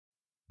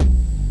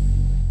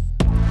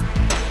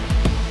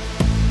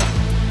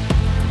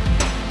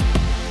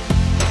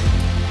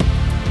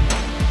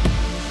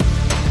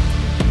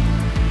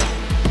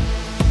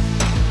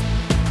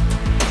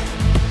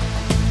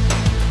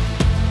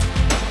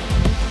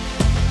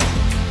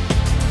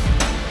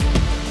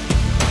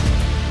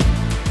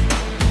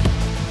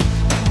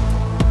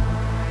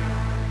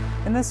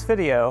this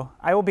video,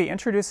 I will be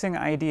introducing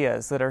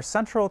ideas that are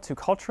central to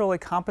culturally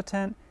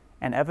competent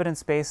and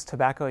evidence-based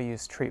tobacco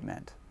use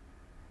treatment.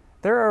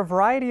 There are a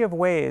variety of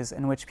ways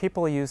in which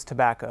people use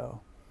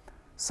tobacco.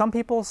 Some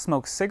people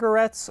smoke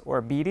cigarettes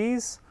or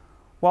bidis,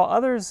 while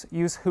others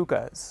use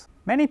hookahs.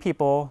 Many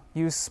people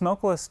use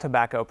smokeless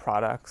tobacco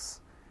products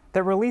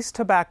that release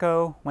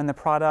tobacco when the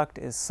product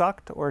is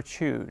sucked or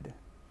chewed.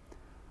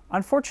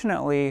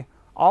 Unfortunately,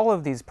 all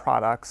of these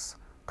products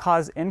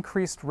cause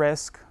increased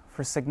risk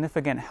for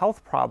significant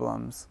health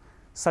problems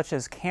such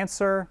as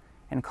cancer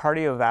and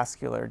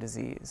cardiovascular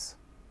disease.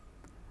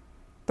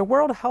 The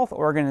World Health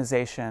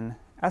Organization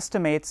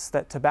estimates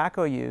that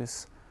tobacco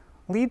use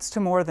leads to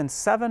more than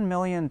 7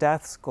 million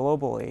deaths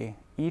globally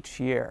each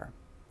year.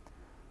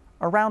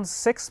 Around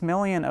 6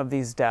 million of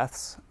these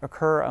deaths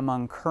occur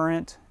among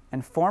current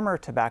and former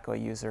tobacco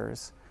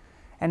users,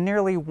 and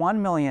nearly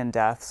 1 million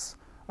deaths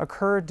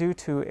occur due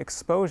to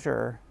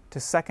exposure to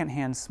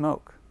secondhand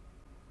smoke.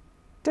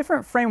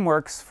 Different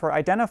frameworks for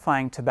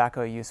identifying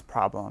tobacco use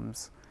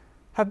problems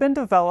have been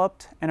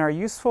developed and are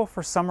useful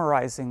for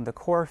summarizing the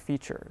core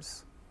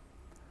features.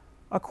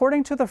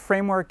 According to the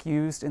framework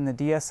used in the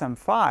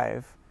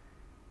DSM-5,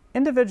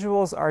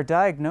 individuals are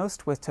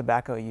diagnosed with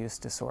tobacco use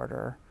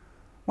disorder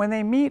when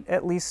they meet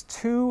at least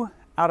 2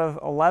 out of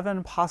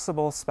 11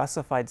 possible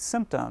specified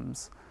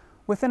symptoms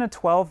within a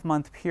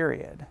 12-month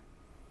period.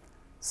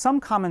 Some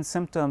common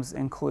symptoms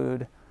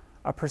include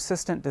a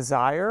persistent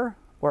desire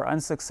or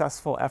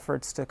unsuccessful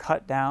efforts to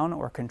cut down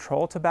or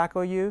control tobacco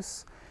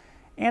use,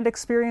 and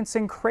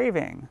experiencing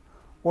craving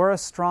or a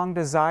strong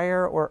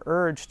desire or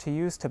urge to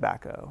use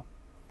tobacco.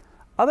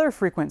 Other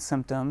frequent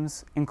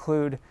symptoms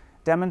include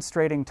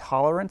demonstrating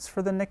tolerance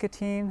for the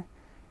nicotine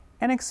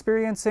and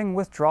experiencing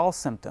withdrawal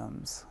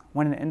symptoms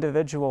when an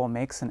individual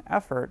makes an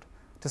effort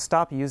to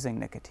stop using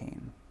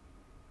nicotine.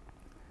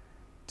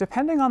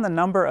 Depending on the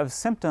number of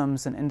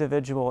symptoms an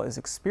individual is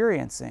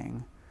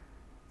experiencing,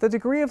 the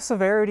degree of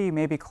severity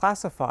may be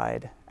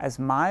classified as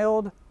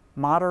mild,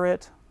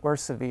 moderate, or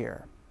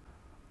severe.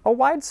 A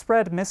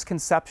widespread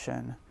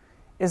misconception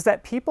is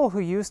that people who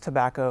use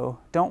tobacco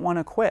don't want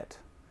to quit.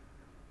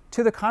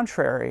 To the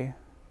contrary,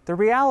 the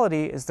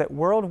reality is that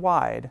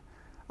worldwide,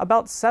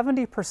 about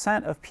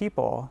 70% of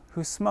people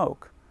who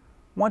smoke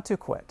want to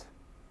quit.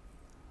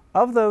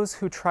 Of those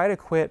who try to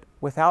quit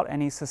without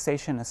any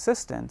cessation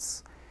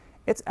assistance,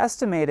 it's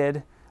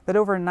estimated that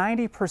over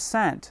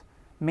 90%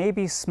 may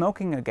be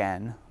smoking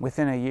again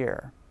within a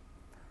year.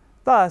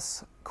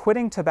 Thus,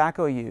 quitting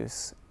tobacco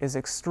use is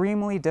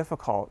extremely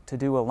difficult to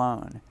do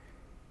alone,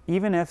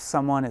 even if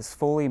someone is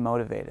fully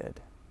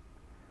motivated.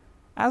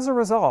 As a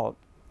result,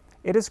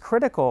 it is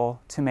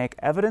critical to make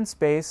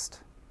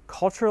evidence-based,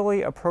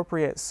 culturally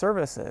appropriate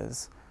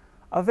services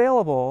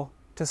available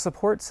to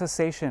support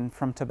cessation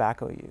from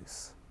tobacco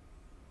use.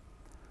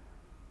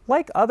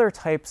 Like other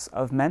types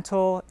of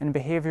mental and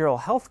behavioral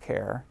health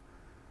care,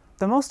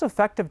 the most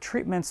effective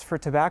treatments for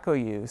tobacco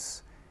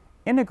use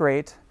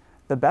integrate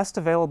the best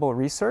available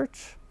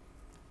research,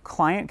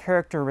 client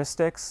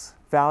characteristics,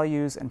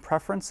 values, and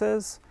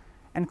preferences,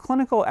 and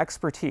clinical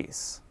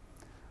expertise.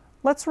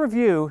 Let's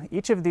review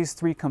each of these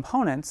 3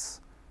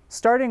 components,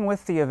 starting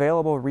with the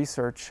available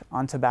research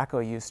on tobacco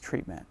use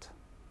treatment.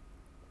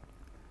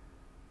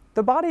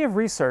 The body of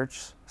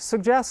research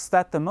suggests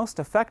that the most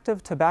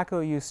effective tobacco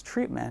use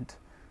treatment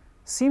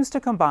seems to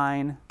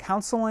combine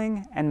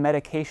counseling and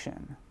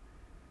medication.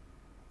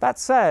 That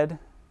said,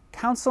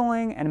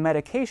 counseling and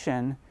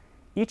medication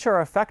each are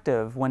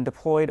effective when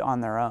deployed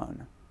on their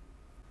own.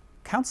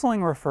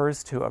 Counseling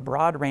refers to a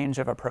broad range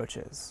of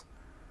approaches.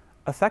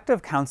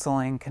 Effective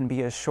counseling can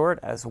be as short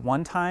as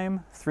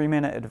one-time,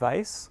 3-minute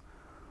advice,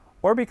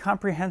 or be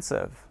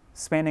comprehensive,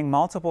 spanning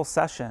multiple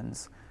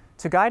sessions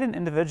to guide an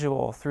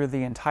individual through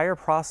the entire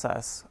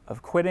process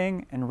of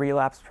quitting and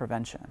relapse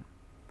prevention.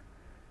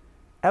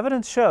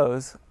 Evidence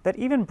shows that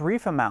even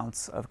brief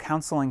amounts of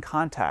counseling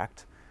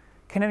contact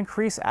can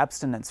increase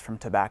abstinence from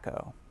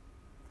tobacco.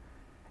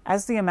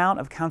 As the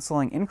amount of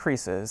counseling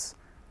increases,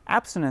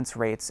 abstinence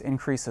rates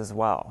increase as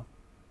well.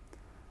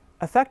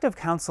 Effective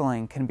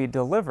counseling can be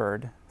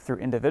delivered through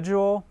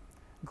individual,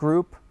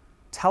 group,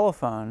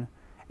 telephone,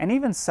 and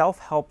even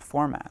self-help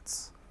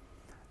formats.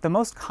 The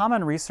most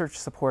common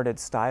research-supported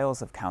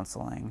styles of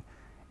counseling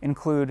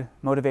include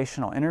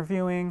motivational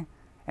interviewing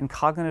and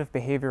cognitive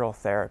behavioral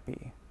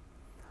therapy.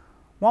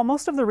 While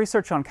most of the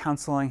research on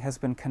counseling has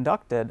been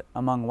conducted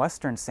among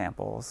Western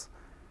samples,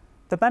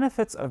 the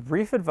benefits of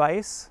brief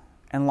advice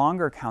and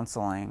longer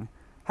counseling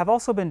have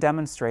also been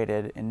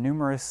demonstrated in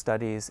numerous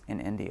studies in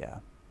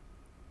India.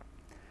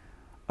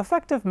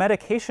 Effective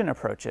medication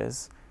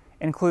approaches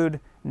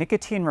include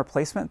nicotine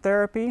replacement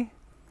therapy,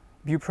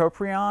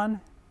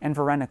 bupropion, and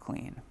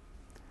varenicline.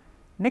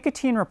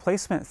 Nicotine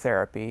replacement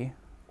therapy,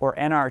 or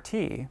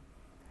NRT,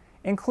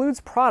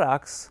 includes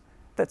products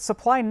that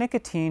supply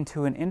nicotine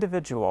to an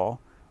individual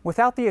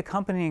without the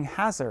accompanying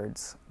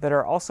hazards that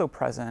are also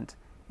present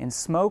in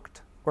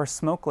smoked or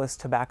smokeless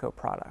tobacco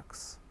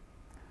products.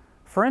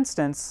 For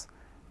instance,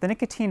 the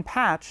nicotine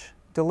patch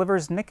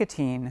delivers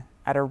nicotine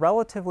at a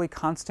relatively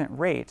constant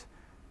rate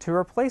to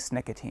replace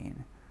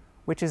nicotine,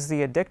 which is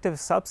the addictive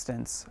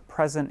substance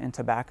present in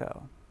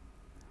tobacco.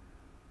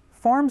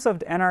 Forms of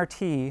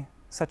NRT,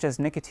 such as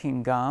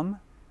nicotine gum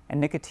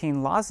and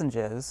nicotine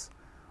lozenges,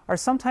 are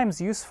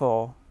sometimes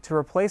useful to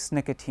replace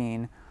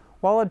nicotine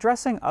while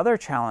addressing other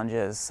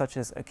challenges such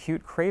as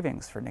acute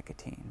cravings for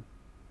nicotine.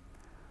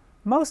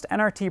 Most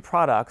NRT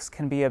products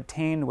can be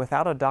obtained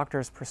without a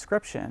doctor's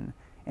prescription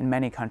in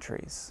many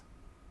countries.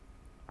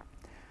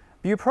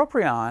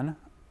 Bupropion,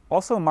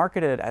 also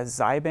marketed as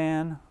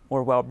Zyban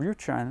or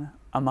Wellbutrin,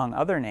 among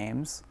other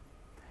names,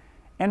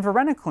 and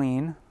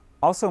varenicline,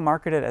 also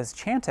marketed as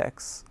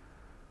Chantix,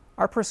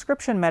 are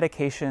prescription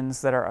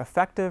medications that are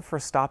effective for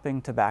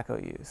stopping tobacco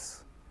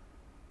use.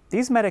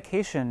 These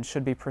medications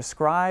should be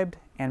prescribed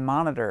and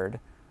monitored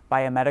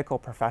by a medical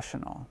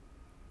professional.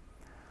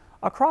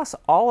 Across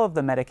all of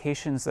the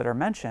medications that are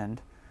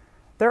mentioned,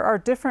 there are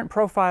different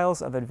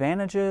profiles of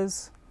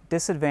advantages,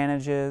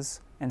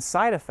 disadvantages, and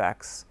side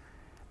effects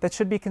that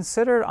should be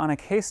considered on a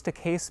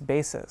case-to-case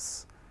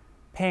basis,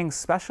 paying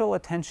special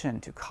attention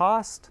to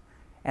cost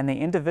and the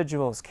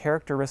individual's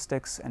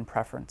characteristics and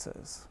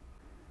preferences.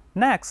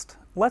 Next,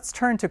 let's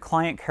turn to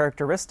client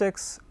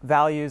characteristics,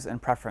 values,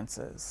 and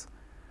preferences.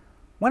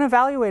 When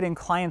evaluating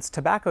clients'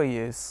 tobacco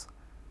use,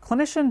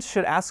 clinicians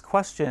should ask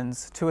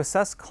questions to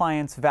assess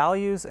clients'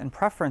 values and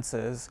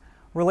preferences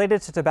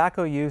related to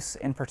tobacco use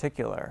in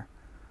particular.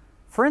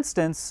 For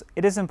instance,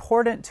 it is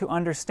important to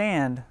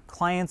understand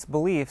clients'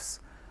 beliefs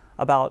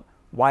about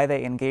why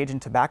they engage in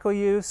tobacco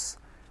use,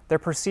 their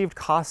perceived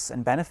costs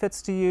and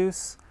benefits to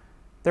use,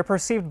 their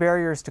perceived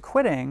barriers to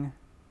quitting,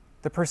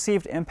 the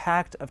perceived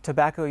impact of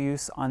tobacco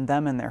use on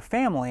them and their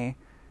family,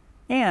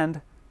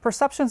 and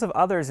perceptions of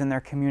others in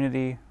their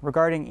community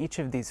regarding each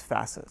of these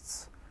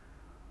facets.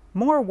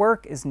 More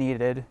work is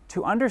needed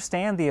to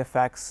understand the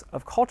effects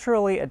of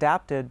culturally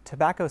adapted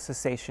tobacco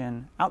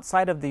cessation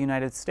outside of the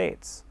United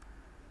States.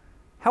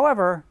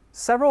 However,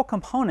 several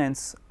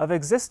components of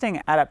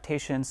existing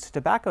adaptations to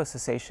tobacco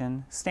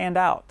cessation stand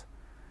out.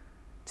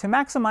 To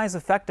maximize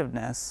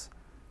effectiveness,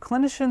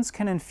 clinicians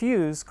can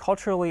infuse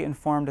culturally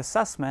informed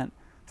assessment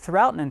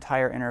throughout an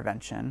entire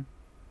intervention,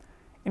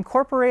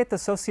 incorporate the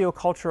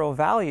sociocultural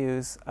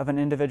values of an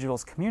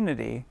individual's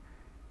community,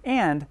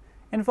 and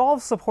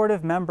involve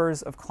supportive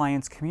members of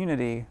clients'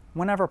 community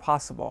whenever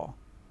possible.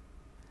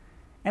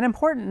 An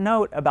important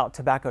note about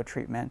tobacco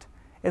treatment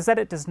is that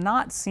it does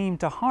not seem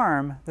to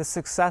harm the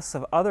success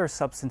of other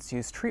substance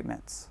use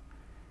treatments.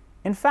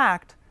 In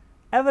fact,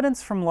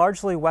 evidence from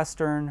largely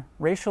Western,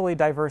 racially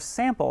diverse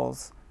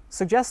samples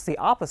suggests the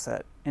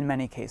opposite in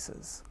many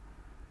cases.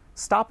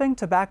 Stopping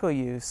tobacco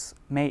use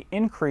may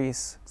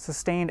increase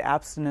sustained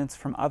abstinence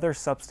from other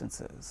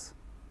substances.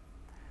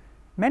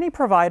 Many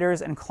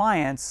providers and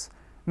clients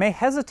may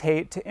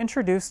hesitate to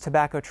introduce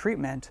tobacco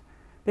treatment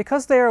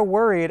because they are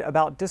worried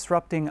about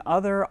disrupting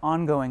other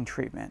ongoing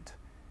treatment.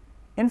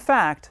 In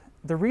fact,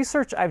 the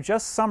research I've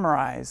just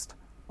summarized,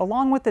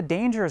 along with the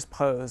dangers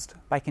posed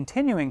by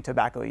continuing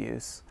tobacco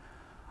use,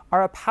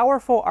 are a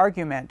powerful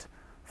argument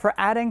for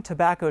adding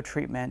tobacco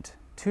treatment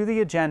to the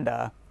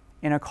agenda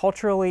in a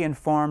culturally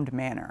informed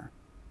manner.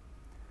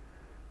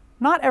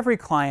 Not every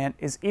client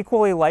is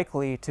equally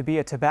likely to be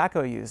a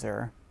tobacco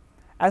user,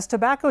 as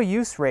tobacco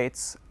use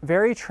rates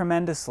vary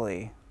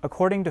tremendously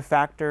according to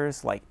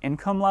factors like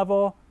income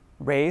level,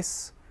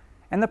 race,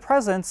 and the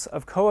presence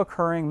of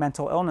co-occurring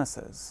mental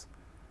illnesses.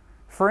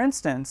 For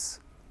instance,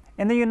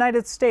 in the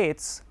United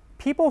States,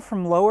 people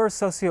from lower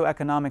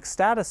socioeconomic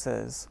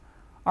statuses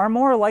are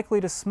more likely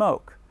to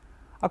smoke,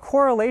 a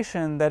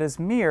correlation that is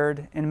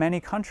mirrored in many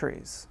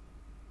countries.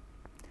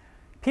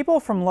 People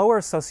from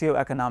lower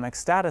socioeconomic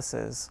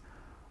statuses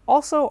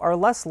also are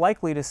less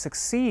likely to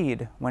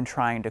succeed when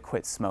trying to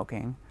quit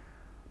smoking,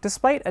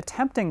 despite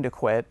attempting to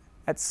quit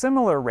at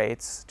similar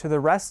rates to the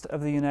rest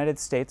of the United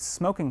States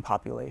smoking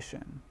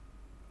population.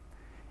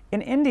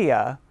 In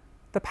India,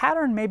 the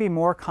pattern may be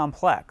more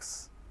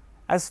complex,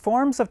 as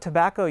forms of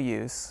tobacco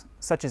use,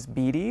 such as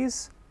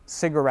bidis,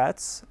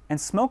 cigarettes, and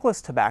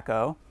smokeless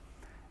tobacco,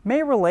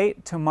 may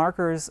relate to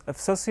markers of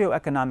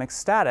socioeconomic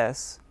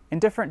status in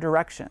different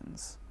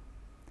directions.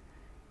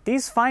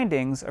 These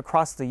findings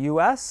across the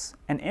US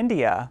and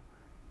India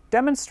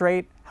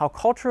demonstrate how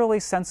culturally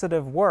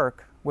sensitive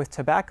work with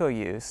tobacco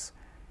use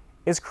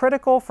is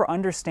critical for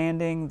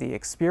understanding the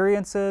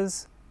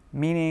experiences,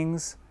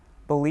 meanings,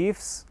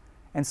 beliefs,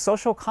 and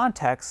social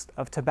context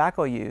of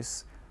tobacco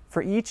use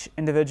for each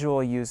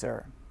individual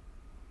user.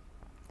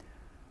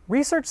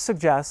 Research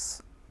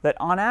suggests that,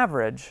 on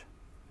average,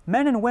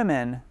 men and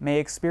women may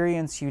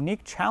experience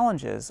unique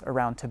challenges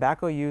around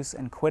tobacco use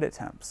and quit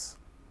attempts.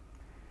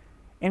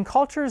 In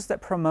cultures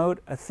that promote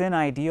a thin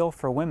ideal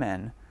for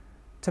women,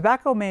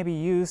 tobacco may be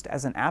used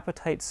as an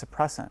appetite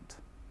suppressant.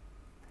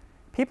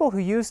 People who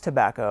use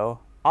tobacco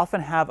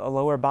often have a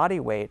lower body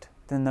weight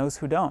than those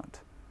who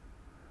don't.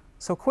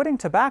 So quitting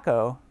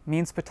tobacco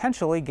means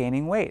potentially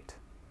gaining weight.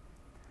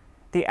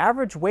 The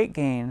average weight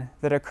gain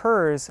that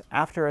occurs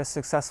after a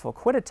successful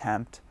quit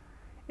attempt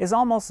is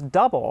almost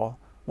double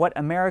what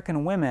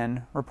American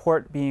women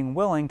report being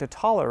willing to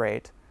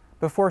tolerate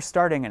before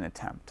starting an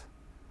attempt.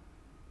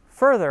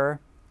 Further,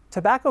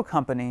 tobacco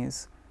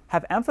companies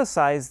have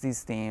emphasized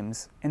these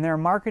themes in their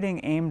marketing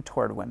aimed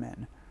toward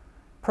women,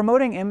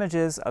 promoting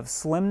images of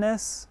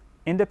slimness,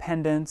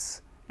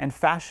 independence, and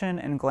fashion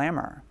and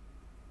glamour.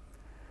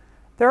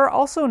 There are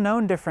also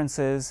known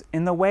differences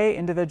in the way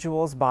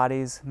individuals'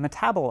 bodies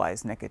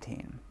metabolize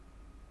nicotine.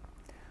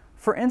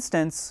 For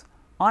instance,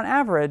 on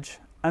average,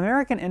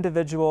 American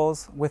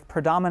individuals with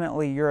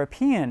predominantly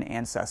European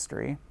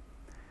ancestry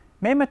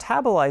may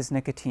metabolize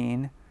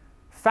nicotine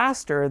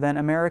faster than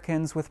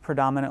Americans with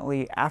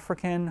predominantly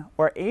African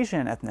or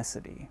Asian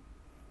ethnicity.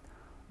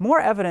 More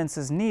evidence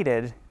is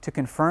needed to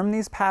confirm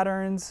these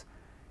patterns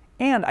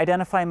and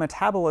identify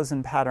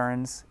metabolism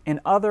patterns in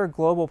other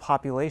global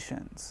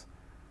populations.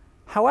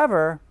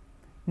 However,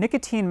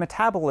 nicotine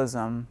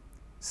metabolism,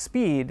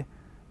 speed,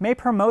 may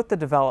promote the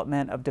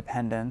development of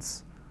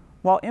dependence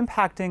while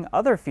impacting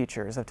other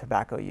features of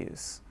tobacco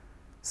use,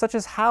 such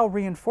as how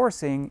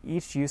reinforcing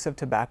each use of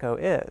tobacco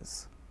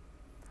is.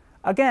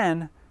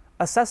 Again,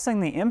 assessing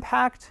the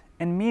impact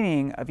and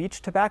meaning of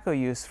each tobacco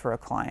use for a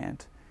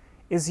client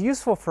is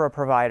useful for a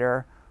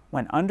provider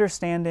when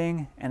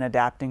understanding and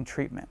adapting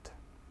treatment.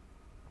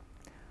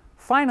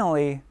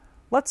 Finally,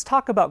 let's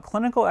talk about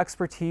clinical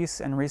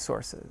expertise and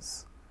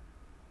resources.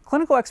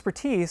 Clinical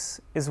expertise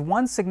is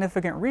one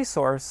significant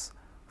resource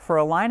for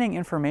aligning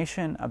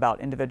information about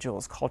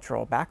individuals'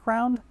 cultural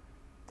background,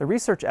 the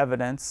research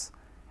evidence,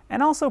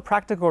 and also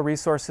practical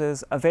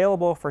resources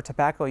available for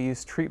tobacco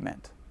use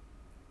treatment.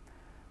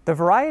 The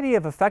variety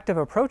of effective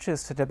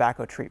approaches to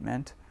tobacco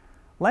treatment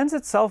lends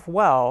itself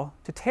well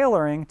to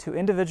tailoring to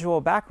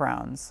individual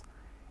backgrounds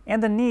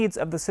and the needs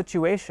of the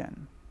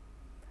situation.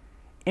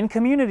 In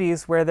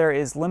communities where there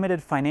is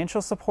limited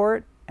financial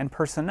support and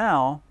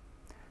personnel,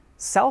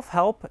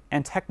 self-help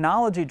and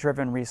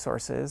technology-driven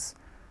resources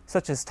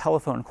such as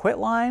telephone quit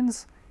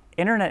lines,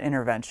 internet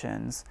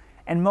interventions,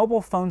 and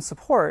mobile phone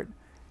support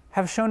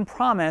have shown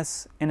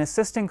promise in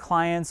assisting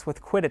clients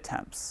with quit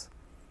attempts.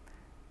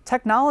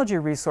 Technology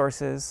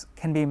resources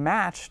can be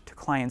matched to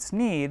clients'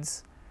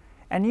 needs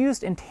and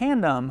used in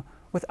tandem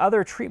with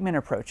other treatment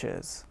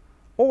approaches,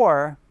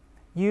 or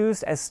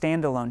used as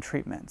standalone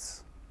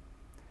treatments.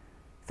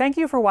 Thank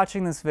you for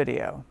watching this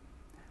video.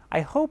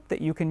 I hope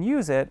that you can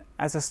use it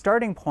as a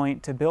starting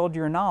point to build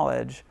your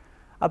knowledge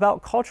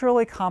about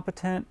culturally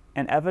competent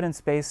and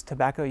evidence-based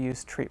tobacco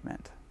use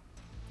treatment.